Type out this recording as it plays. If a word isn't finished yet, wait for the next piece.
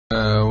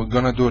We're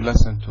gonna do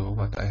lesson 2,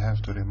 but I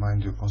have to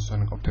remind you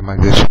concerning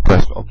optimization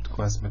quest,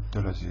 OptQuest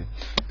methodology.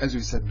 As we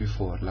said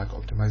before, like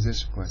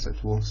optimization quest,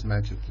 it works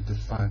magically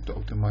defined to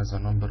optimize a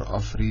number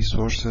of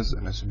resources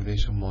in a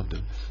simulation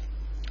model.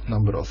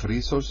 Number of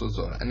resources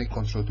or any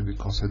control to be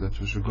considered,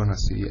 which we're gonna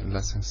see in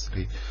lesson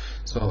 3.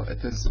 So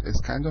it's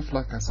kind of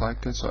like a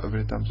cycle. So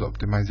every time the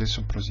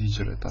optimization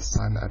procedure, it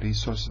assigns a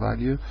resource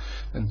value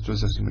into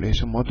the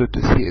simulation model to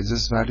see is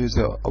this value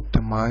they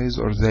optimize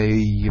or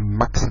they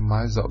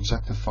maximize the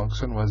objective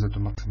function, whether to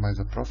maximize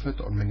the profit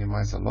or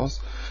minimize the loss,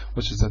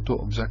 which is the two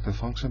objective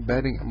function,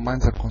 bearing in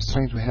mind the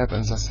constraint we have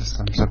in the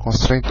system.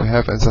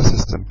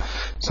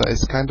 So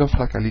it's kind of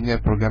like a linear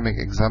programming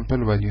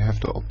example where you have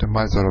to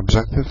optimize your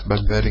objective,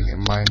 but bearing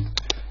in mind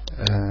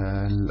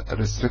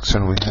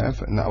restriction we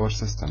have in our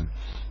system.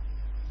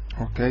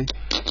 Okay,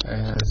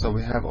 so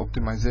we have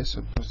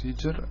optimization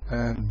procedure,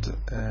 and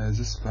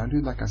this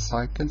value like a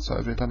cycle. So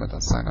every time it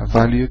assigns a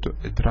value to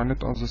it, run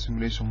it on the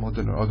simulation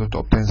model in order to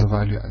obtain the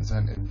value, and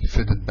then it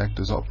feed it back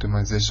to the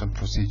optimization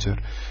procedure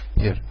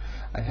here.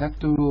 I have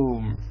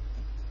to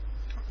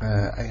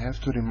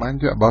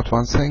remind you about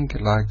one thing,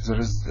 like there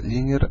is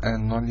linear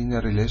and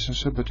non-linear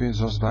relationship between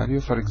those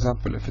values. For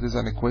example, if it is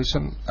an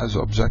equation as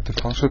an objective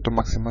function to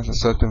maximize a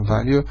certain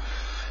value,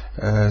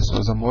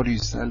 so the more you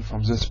sell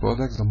from this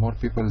product, the more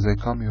people they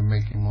come, you're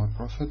making more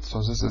profit.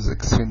 So this is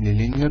extremely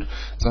linear.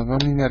 The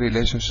non-linear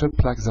relationship,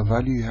 like the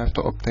value you have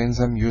to obtain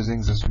them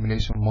using the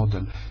simulation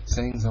model,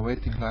 saying the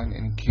waiting line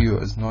in queue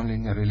is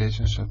non-linear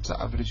relationship,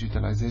 the average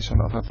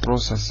utilization of a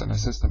process in a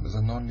system is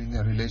a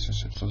non-linear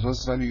relationship. So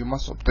those value you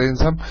must obtain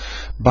them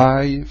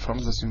from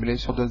the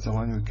simulation model, the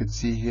one we could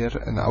see here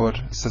in our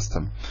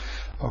system.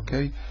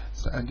 Okay,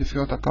 so, and if you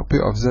want a copy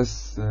of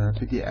this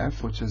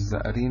PDF, which is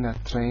the Arena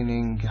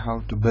training how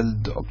to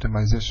build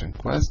optimization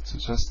quest,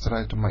 just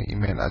write to my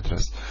email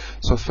address.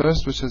 So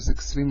first, which is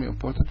extremely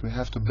important, we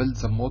have to build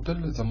the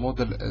model. The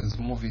model is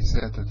movie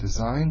theater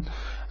design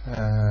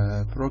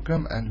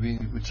program, and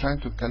we're trying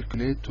to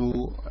calculate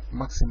to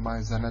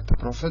maximize the net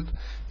profit.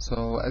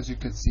 So as you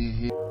can see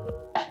here,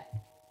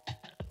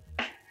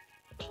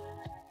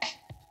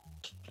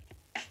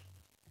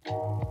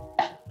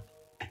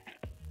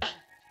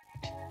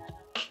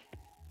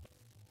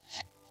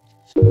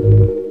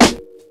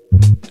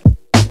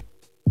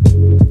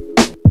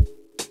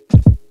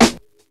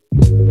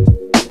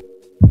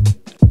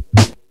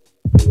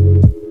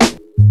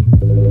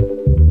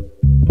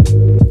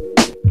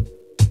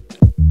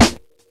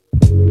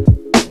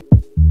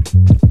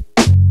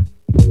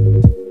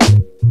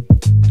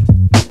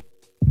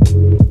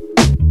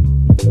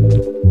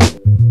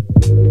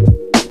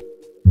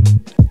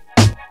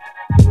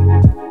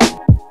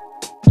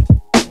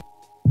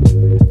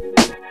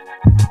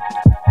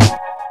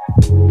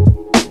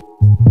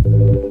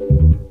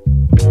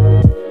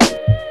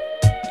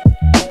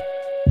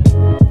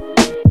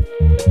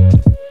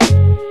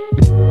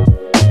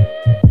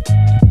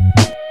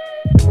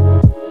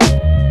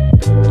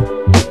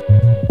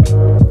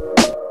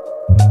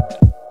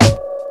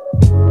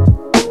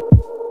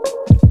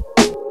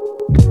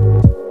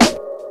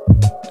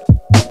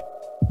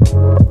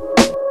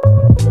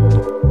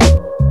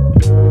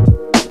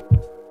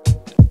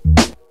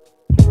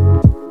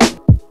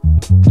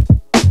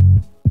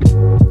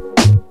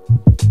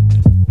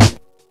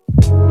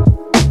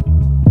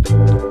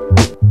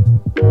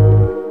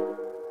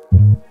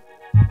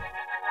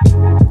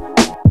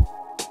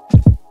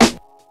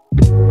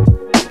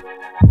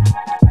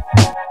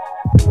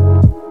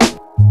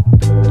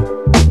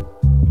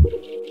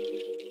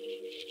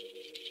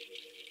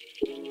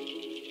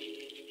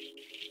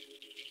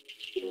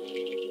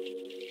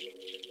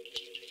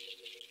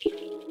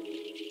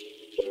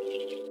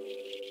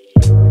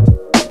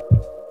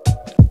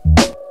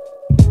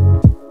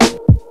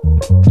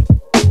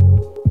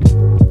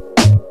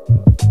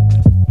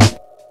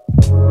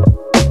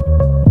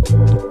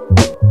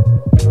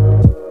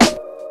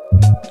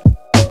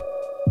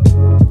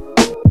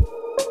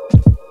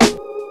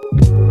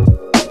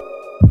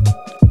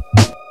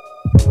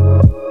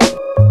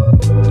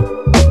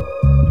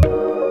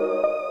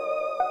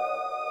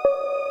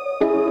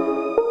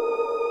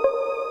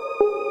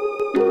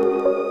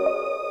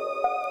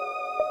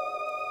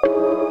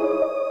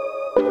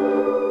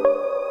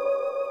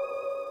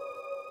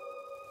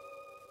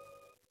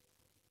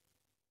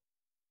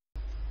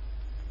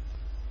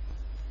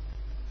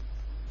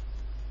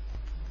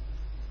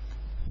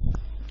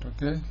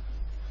 okay,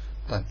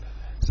 right.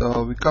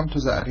 So we come to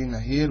the Arena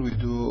here. We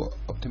do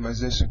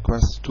optimization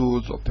quest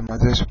tools,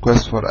 optimization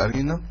quest for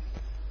Arena,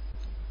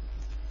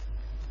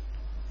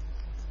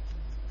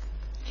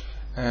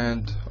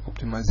 and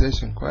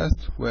optimization quest.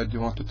 Where do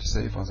you want it to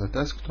save on the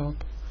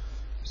desktop?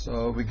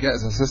 So we get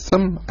the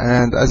system,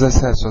 and as I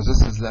said, so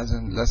this is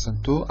lesson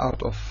 2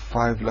 out of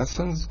 5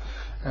 lessons,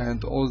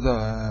 and all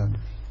the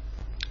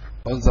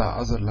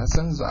other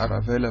lessons are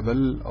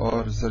available,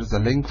 or there is a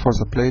link for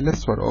the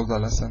playlist where all the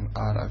lessons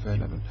are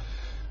available.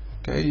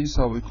 Okay,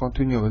 so we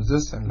continue with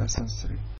this in lesson 3.